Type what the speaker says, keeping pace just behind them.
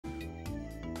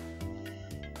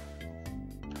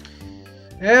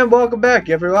And welcome back,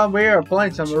 everyone. We are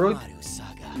playing some Naruto.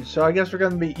 So I guess we're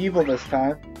gonna be evil this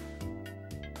time,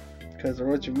 because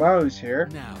Orochimaru's here.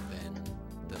 Now then,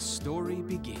 the story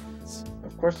begins.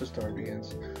 Of course, the story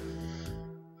begins.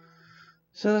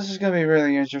 So this is gonna be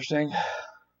really interesting.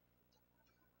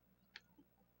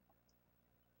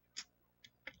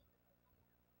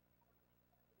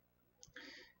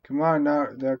 Come on, now,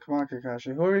 come on,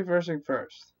 Kakashi. Who are we versing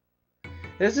first?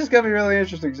 This is gonna be really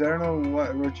interesting because I don't know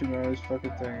what Orochimaru's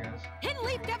fucking thing is. Hidden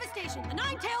Leaf Devastation, the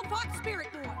nine-tailed fox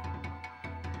spirit boy.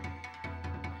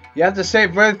 You have to say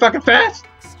it really fucking fast.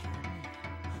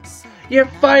 You're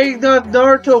fighting the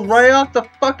Naruto right off the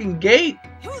fucking gate.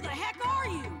 Who the heck are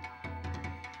you? 12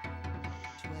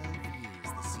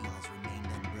 years the seal has remained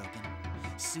unbroken.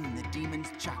 Soon the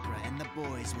demon's chakra and the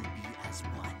boys will be as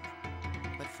one.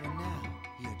 But for now,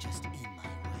 you're just in my way.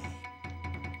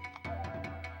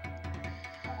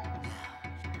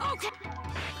 Okay.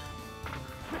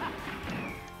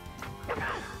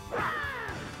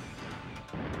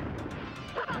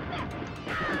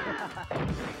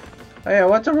 Oh yeah,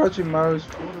 what's Orochimaru's?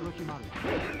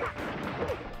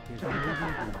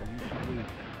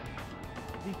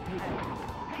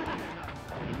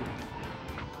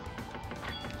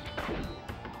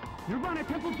 You're on a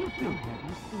temple jutsu.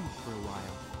 For a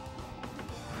while.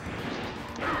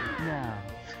 Now.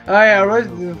 Oh yeah,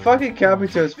 the fucking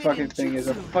Kabuto's fucking thing is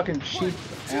a fucking cheap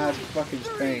ass fucking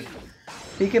thing.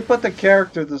 He can put the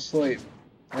character to sleep.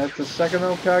 That's the second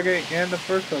Hokage and the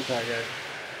first Hokage.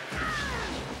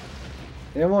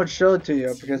 They won't show it to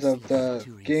you because of the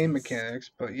game mechanics,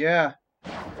 but yeah.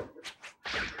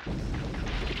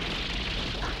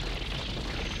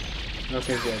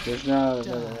 Okay, good. There's not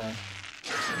another one.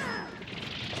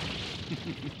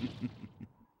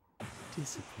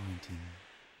 Disappointing.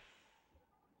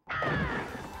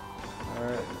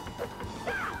 Alright.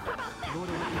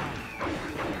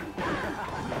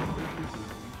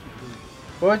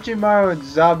 Orochimaru and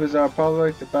Zabuz are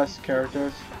probably like the best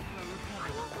characters.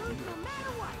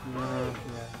 Yeah,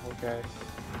 okay.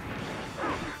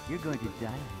 You're going to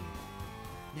die.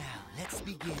 Now, let's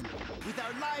begin. With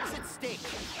our lives at stake.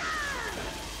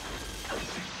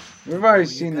 We've already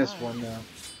seen this one now.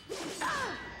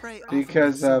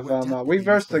 Because of, we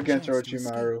versed against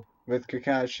Orochimaru with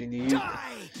Kakashi and he used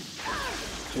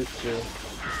Jutsu.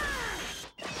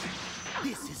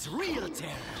 This is real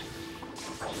terror.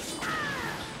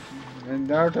 And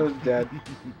Naruto's dead.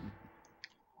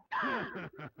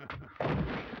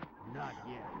 Not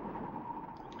yet.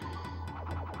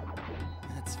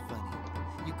 That's funny.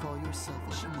 You call yourself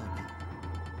a shinobi.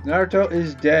 Naruto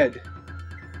is dead.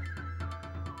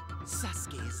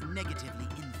 Sasuke is negatively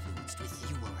influenced with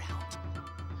you around.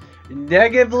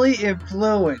 Negatively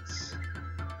influenced.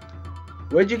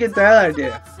 Where'd you get that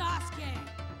idea? Sasuke.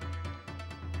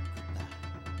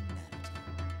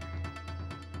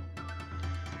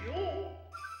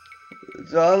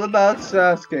 It's all about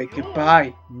Sasuke.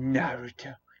 Goodbye,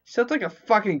 Naruto. He sounds like a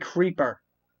fucking creeper.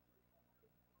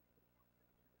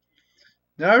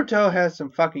 Naruto has some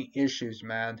fucking issues,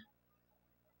 man.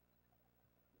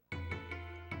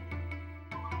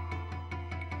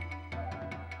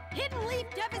 Hidden Leaf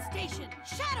Devastation,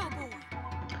 Shadow Boy.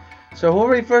 So who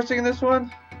are we versing in this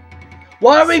one?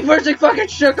 Why are we versing fucking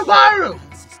Shikamaru?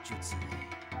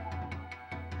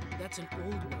 That's an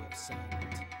old way of saying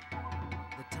it.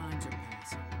 The times are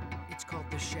passing. It's called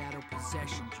the Shadow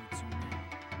Possession Jutsu now.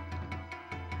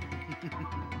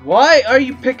 Why are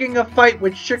you picking a fight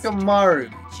with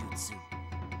Shikamaru?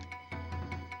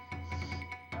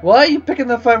 Why are you picking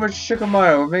the fight with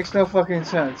Shikamaru? It makes no fucking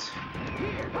sense.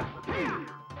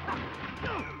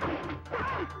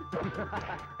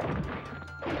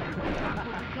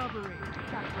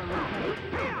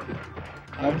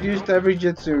 I've used every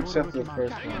jutsu except for the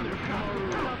first one.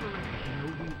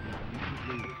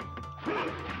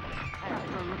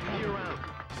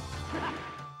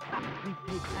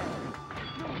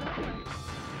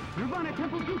 You're on a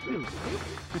temple jutsu.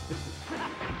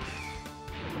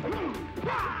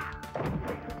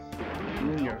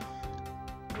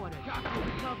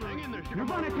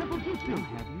 You're on a temple jutsu.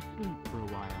 Have you sleep for a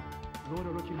while? Lord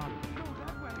Orochimaru. Go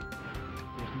that way.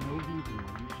 There's no reason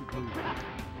why you should lose.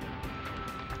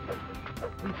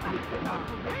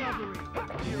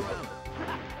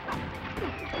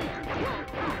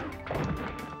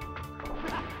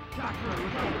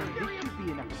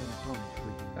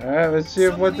 Alright, let's see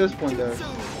what this one does.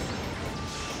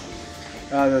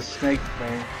 Oh, the snake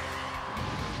thing.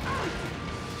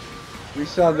 We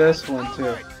saw this one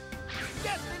too.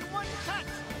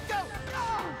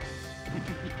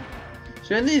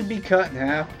 Shouldn't these be cut in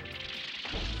half?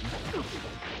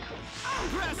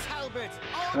 Press halberd.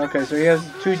 Okay, so he has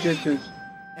 2 jutsus.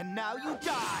 And now you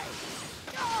die.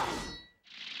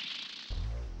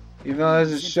 Even though it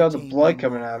doesn't show the blood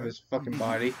coming out of his fucking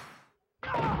body.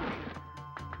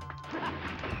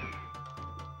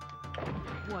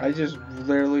 I just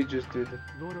literally just did it.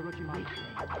 Lord Orochimaru.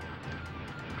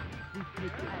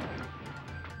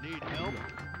 Need help?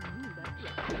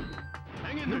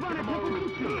 Hang in there,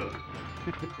 Shikamaru.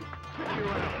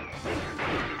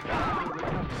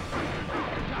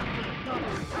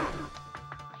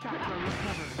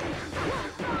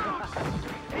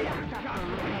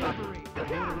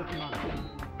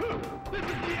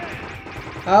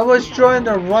 I was trying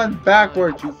to run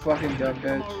backwards, you fucking dumb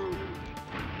bitch.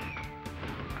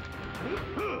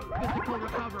 Physical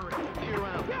recovery. Clear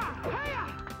out.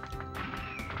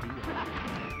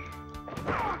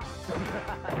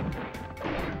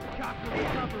 Chakra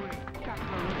recovery.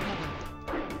 Chakra recovery.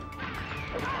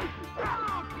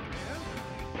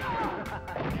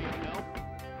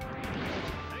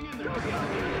 Hang in there,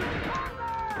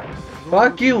 Shikamaru.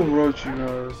 Fuck you,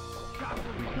 Orochimaru.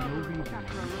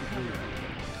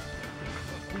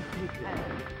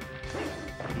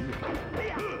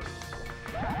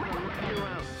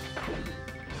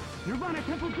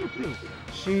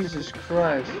 Jesus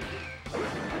Christ.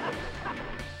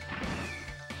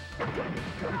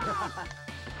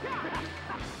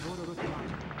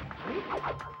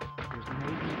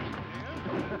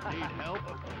 Need help?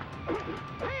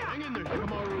 Hang in there,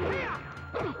 Shikamaru. Clear out.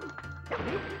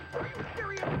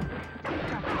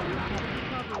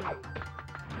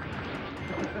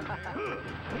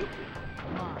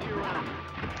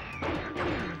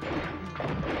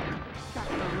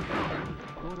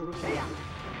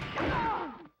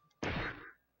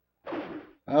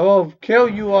 I will kill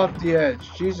you off the edge.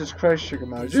 Jesus Christ,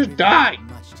 Shikamaru. Just die!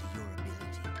 Much to your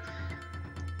ability.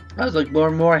 That was like more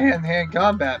and more hand-to-hand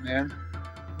combat, man.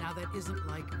 Now that isn't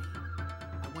like me.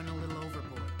 I went a little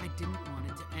overboard. I didn't want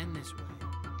it to end this way.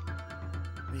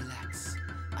 Relax.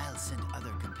 I'll send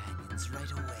other companions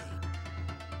right away.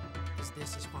 Is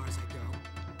this as far as I go?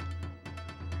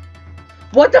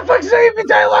 What the fuck does that even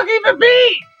dialogue even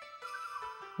mean?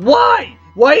 Why?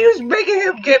 Why are you making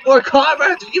him get more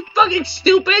comrades? Are you fucking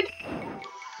stupid?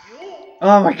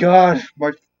 Oh my god.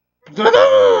 My...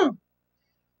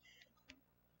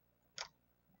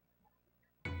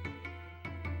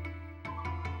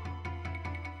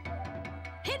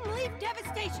 Hidden Leaf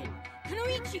Devastation!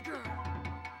 Kunoichi Girl!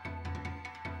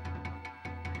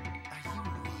 Are you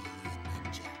really a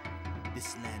ninja?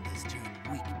 This land has turned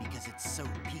weak because it's so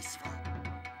peaceful.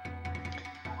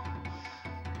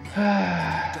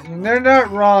 They're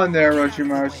not wrong there,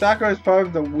 Orochimaru. Sakura is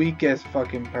probably the weakest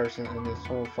fucking person in this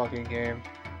whole fucking game.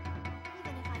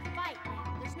 Even if I fight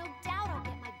now, there's no doubt I'll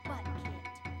get my butt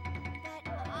kicked.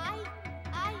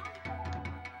 But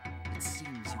It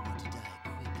seems you want to die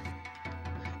quickly.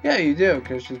 Yeah, you do,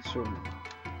 because it's...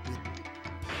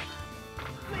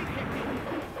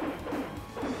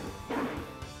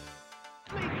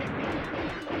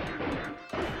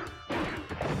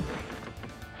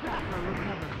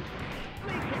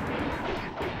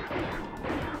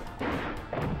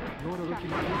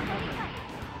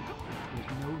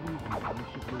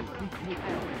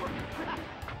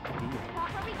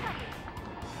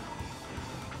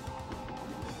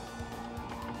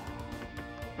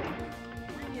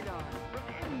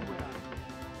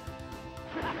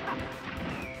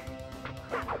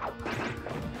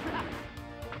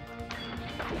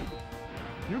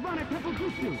 Nirvana Temple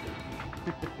Jutsu!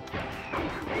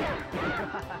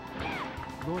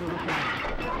 Lord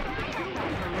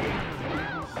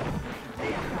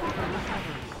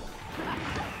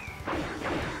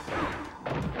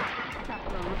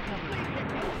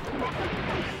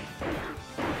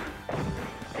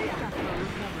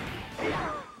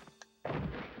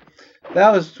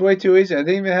That was way too easy. I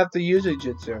didn't even have to use a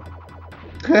jutsu.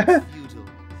 Futile.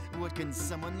 What can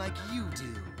someone like you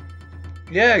do?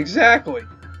 Yeah, exactly.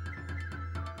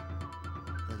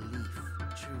 The leaf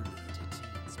truly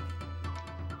entertains me.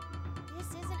 this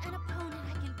isn't an opponent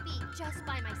I can beat just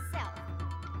by myself.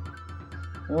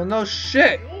 Well, no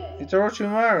shit. It's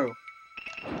Orochimaru.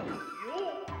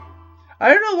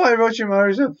 I don't know why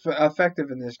Orochimaru is effective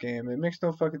in this game. It makes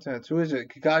no fucking sense. Who is it?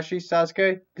 Kakashi?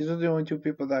 Sasuke? These are the only two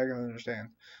people that I can understand.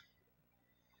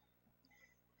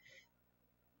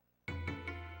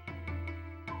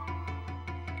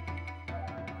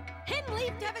 Hidden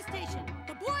Leaf Devastation!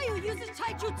 The boy who uses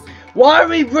taijutsu! Why are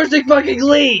we versing fucking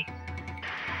Lee?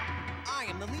 I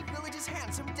am the Leaf Village's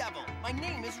handsome devil. My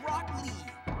name is Rock Lee.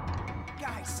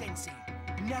 Guy Sensei,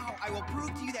 now I will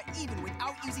prove to you that even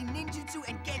without using ninjutsu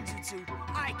and genjutsu,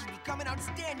 I can be coming out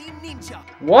outstanding ninja.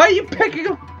 Why are you picking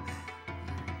him?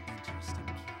 Interesting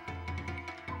kid.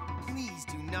 Please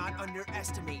do not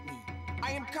underestimate me.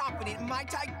 I am confident in my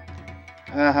type.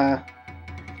 Uh-huh.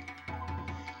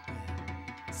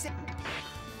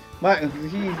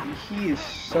 He is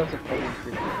such a fucking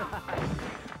creep.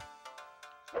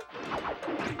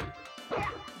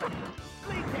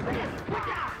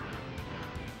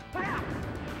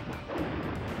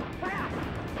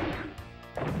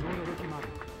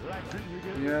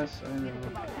 Yes, I know.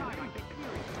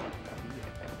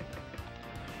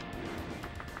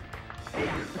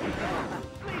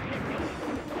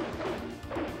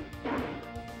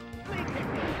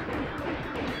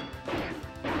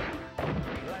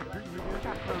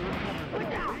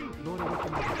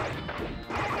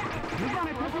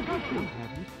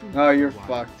 Oh, you're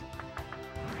fucked.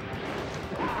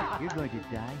 You're going to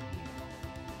die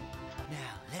Now,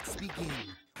 let's begin.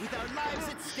 With our lives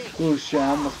at stake. Oh shit,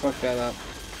 I almost fucked that up.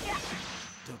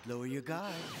 Don't lower your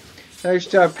guard. Nice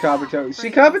job, Kabuto.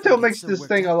 See, Kabuto makes this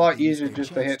thing a lot easier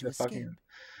just to hit the fucking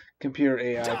computer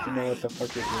AI to know what the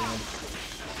fuck you're doing.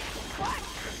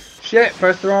 Shit,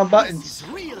 press the wrong buttons.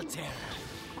 Real terror.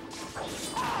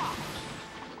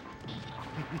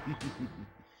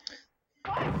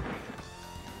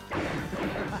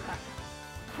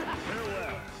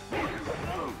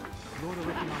 Lord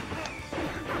Orochimaru.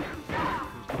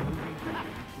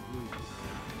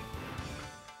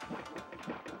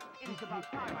 It's about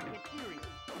time I get serious.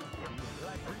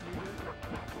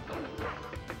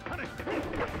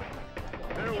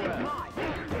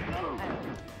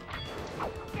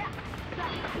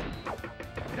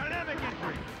 Dynamic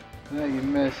entry. Oh, you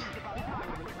missed.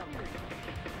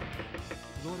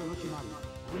 Lord Orochimaru.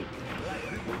 Wait.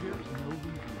 There's no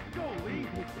reason. Go, Lee.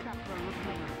 Chakra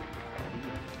Orochimaru.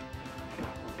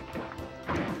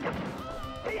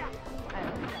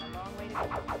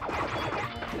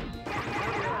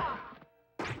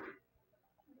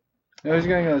 I was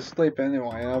gonna go to sleep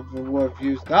anyway. I would have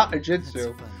used not a jutsu, That's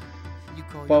funny. You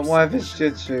call but one of yourself his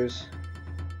a jutsus.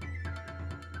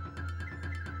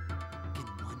 Can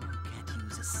one who can't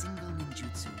use a single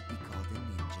ninjutsu be called a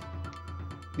ninja?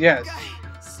 Yes.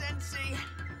 Sensei,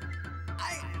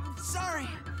 I'm sorry.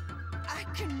 I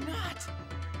cannot. I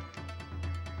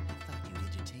thought you'd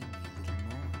entertain me a little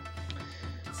more.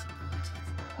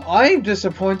 Disappointed. I'm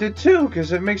disappointed too,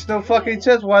 because it makes no fucking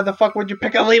sense. Why the fuck would you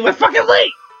pick a Lee with fucking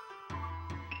Lee?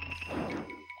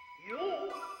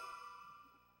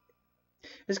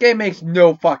 This game makes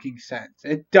no fucking sense.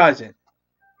 It doesn't.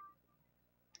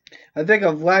 I think a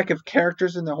lack of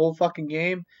characters in the whole fucking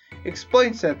game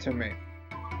explains that to me.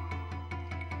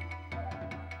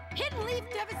 Hidden Leaf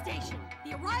Devastation.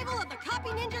 The arrival of the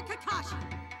copy ninja Kakashi.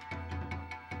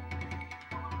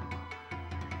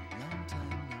 Long time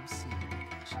no see,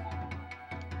 Kakashi.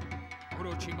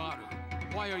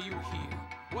 Orochimaru, why are you here?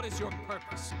 What is your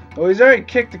purpose? Oh, he's already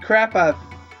kicked the crap out of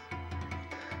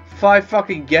 5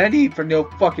 fucking Genji for no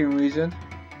fucking reason.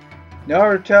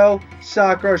 Naruto,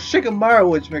 Sakura, Shikamaru,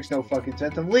 which makes no fucking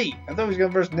sense, and Lee. I thought he was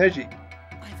gonna verse Neji.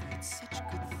 I've heard such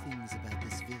good things about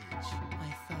this village.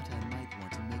 I thought I might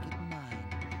want to make it mine.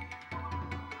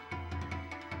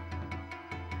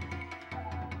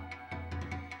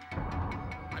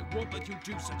 I won't let you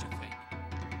do such a thing.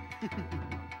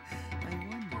 I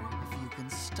wonder if you can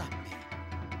stop me.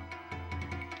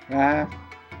 Ah.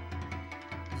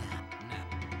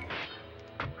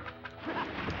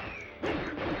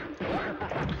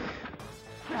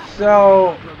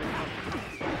 So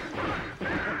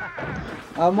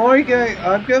I'm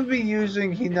gonna be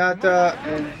using Hinata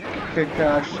and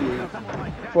Kakashi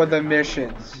for the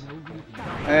missions,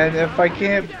 and if I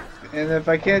can't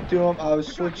do them, I'll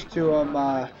switch to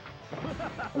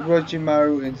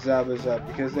Orochimaru and Zabuza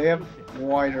because they have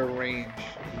wider range.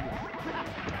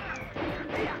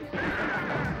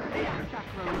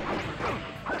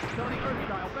 Tony Earth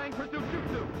style bang for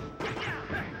Jujutsu.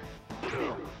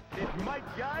 It's Mike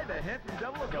Guy, the handsome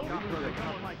devil of the week.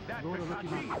 Someone like that. Lord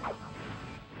Orochimaru.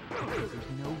 There's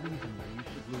no reason why you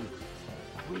should lose.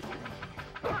 Wait.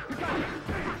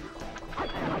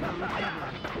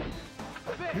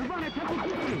 You're running a temple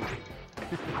jutsu.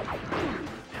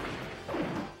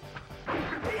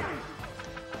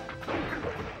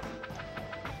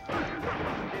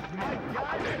 It's Mike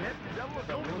Guy, the handsome devil of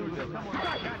the week. Don't lose to someone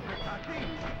like that,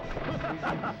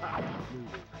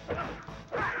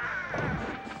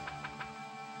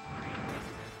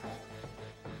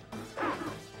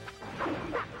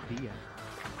 Dia.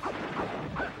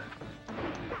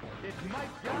 It's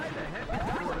Mike Guy, the handsome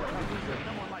devil of the week. Don't lose to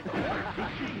someone like that. He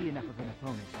should be enough of an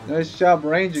opponent. Nice job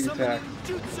ranging attack.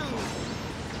 Summoning jutsu.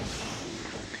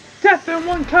 Death in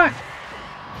one cut!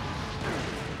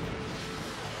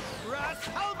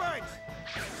 Halberd!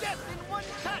 Death in one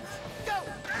cut! Go!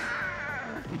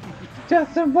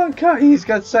 Death in one cut! He's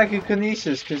got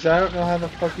psychokinesis, because I don't know how the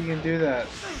fuck he can do that.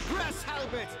 Press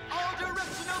Halberd! All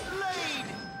directional blade!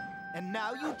 And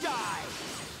now you die!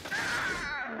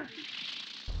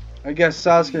 I guess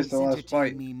Sasuke's the Please last entertain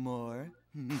fight. me more.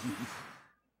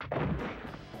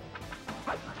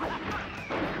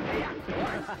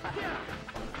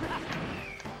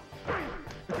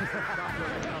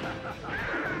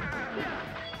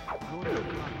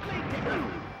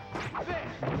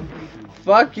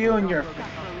 Fuck you and your...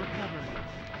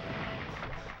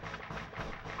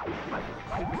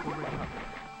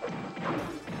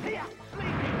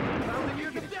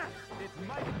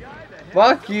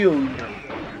 Fuck you and your...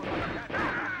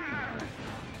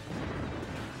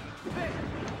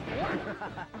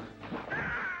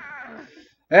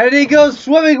 And he goes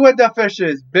swimming with the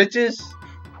fishes, bitches!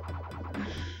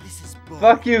 This is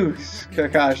Fuck you,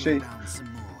 Kakashi.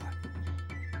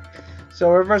 So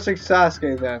we're versing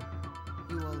Sasuke then.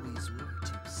 You always were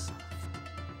too soft.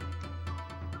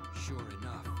 Sure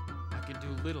enough, I can do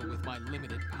little with my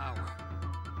limited power.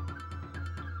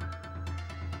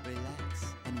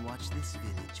 Relax and watch this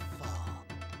village fall.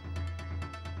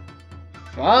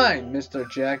 Fine, Mr.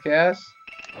 Jackass.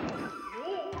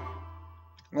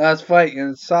 Last fight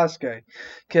against Sasuke.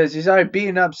 Because he's already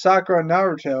beating up Sakura and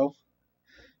Naruto.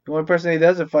 The only person he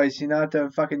doesn't fight is Hinata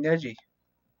and fucking Neji.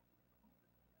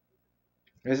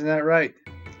 Isn't that right?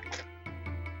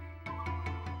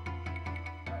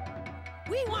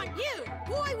 We want you,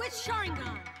 boy with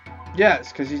Sharingan.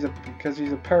 Yes, because he's a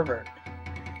pervert.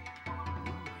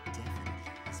 Definitely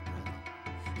his brother.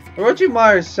 If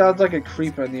Orochimaru sounds like a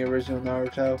creeper in the original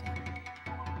Naruto.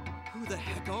 Who the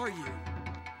heck are you?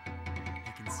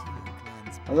 I can see your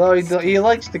clan's Although he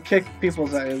likes to kick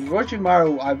people's ass.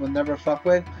 Orochimaru I will never fuck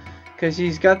with. Because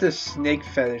he's got this snake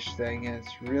fetish thing and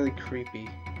it's really creepy.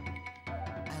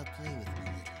 I'll play with him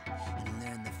a little and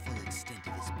learn the full extent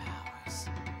of his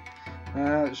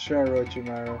powers. Sure,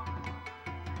 Orochimaru.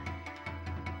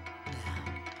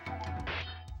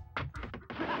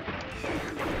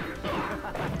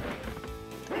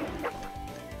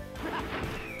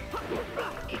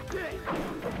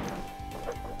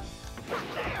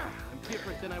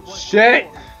 Shit!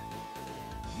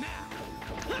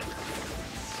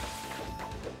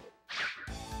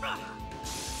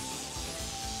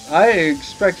 I didn't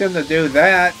expect him to do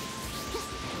that.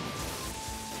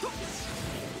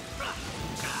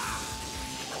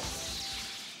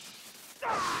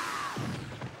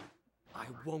 I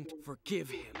won't forgive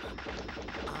him.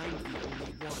 I'm the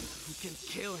only one who can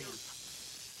kill him.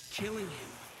 Killing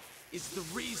him is the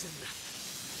reason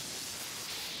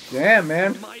Damn,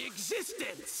 man. for my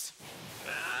existence.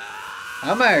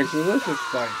 I might actually lose this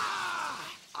fight.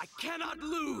 I cannot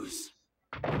lose.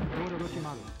 Lord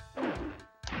Orochimaru,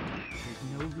 there's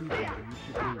no reason why you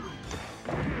should lose.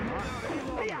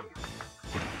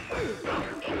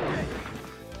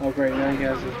 Oh great, now he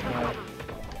has his power.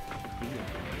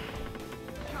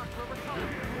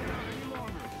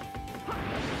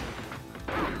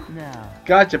 Now,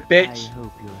 Gotcha, I bitch.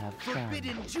 hope you'll have fun.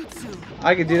 Forbidden jutsu.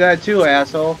 I can do that too,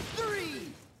 asshole.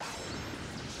 3.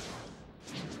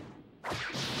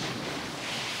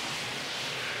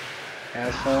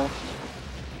 Asshole.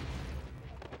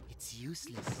 It's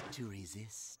useless to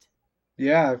resist.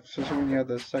 Yeah, especially when you have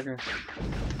the second.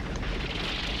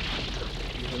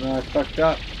 Even though I fucked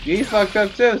up. He fucked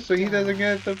up too, so he doesn't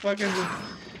get the fucking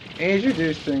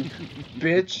introduced thing.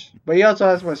 Bitch. But he also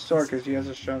has my sword because he has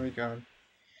a Sharingan.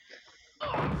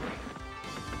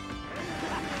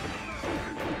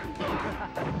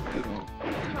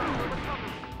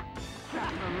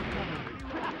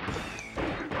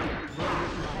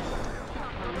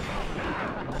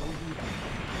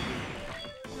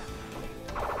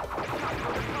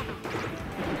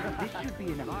 This should be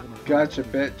enough. Gotcha,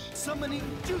 bitch. Summoning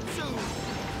jutsu.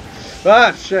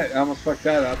 Ah, shit. I almost fucked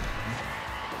that up.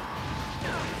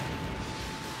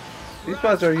 These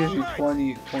spots are usually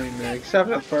 20 minutes, except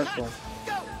for the first one.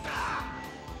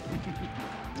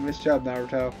 Nice job,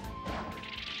 Naruto.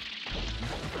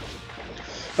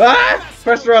 Ah!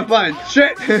 Press the wrong button.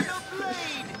 Shit!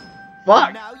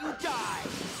 Fuck! Now you die.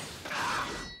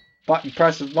 Button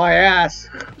presses my ass.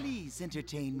 Please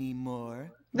entertain me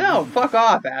more. No, fuck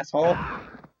off, asshole.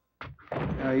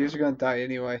 No, he was gonna die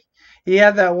anyway. He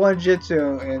had that one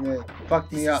jutsu and it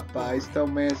fucked me up, but I still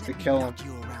managed to kill him. Knock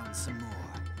you around some more.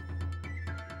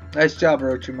 Nice job,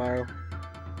 Orochimaru.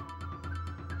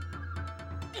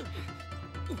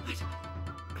 What?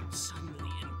 I'm suddenly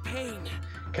in pain.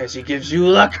 Cause he gives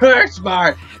you the curse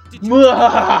mark! Did you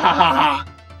Mwahahaha!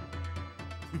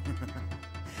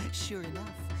 Sure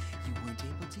enough, you weren't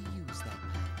able to use that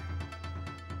power.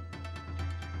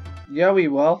 Yeah, we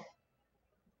will.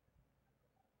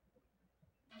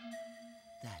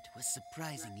 That was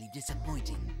surprisingly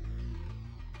disappointing.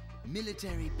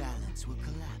 Military balance will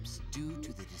collapse due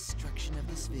to the destruction of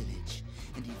this village,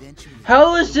 and eventually...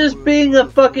 How is this being a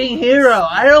fucking hero?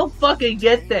 I don't fucking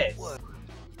get this.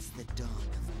 It's the dawn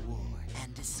of war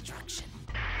and destruction.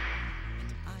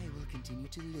 And I will continue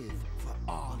to live for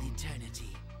all eternity.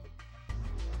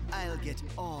 I'll get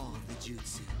all the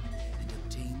jutsu and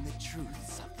obtain the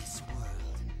truths of this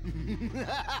world.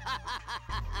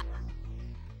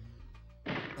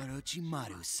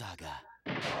 Orochimaru Saga.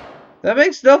 That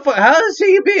makes no how is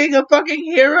he being a fucking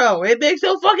hero? It makes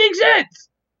no fucking sense!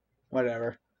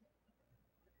 Whatever.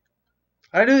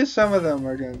 I knew some of them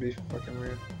were gonna be fucking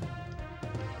weird.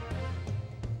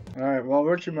 Alright, well,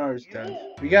 Orochimaru's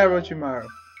dead. We got Orochimaru.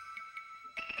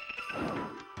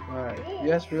 Alright,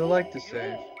 yes, we would like to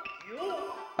save.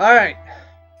 Alright.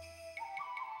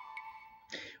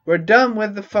 We're done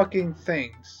with the fucking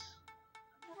things.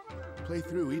 Play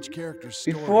through each character's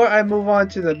story. Before I move on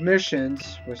to the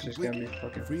missions, which is gonna be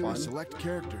fucking fun, select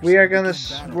characters. we are gonna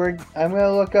I'm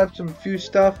gonna look up some few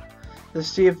stuff to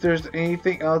see if there's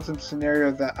anything else in the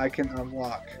scenario that I can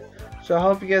unlock. So I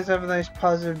hope you guys have a nice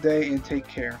positive day and take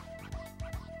care.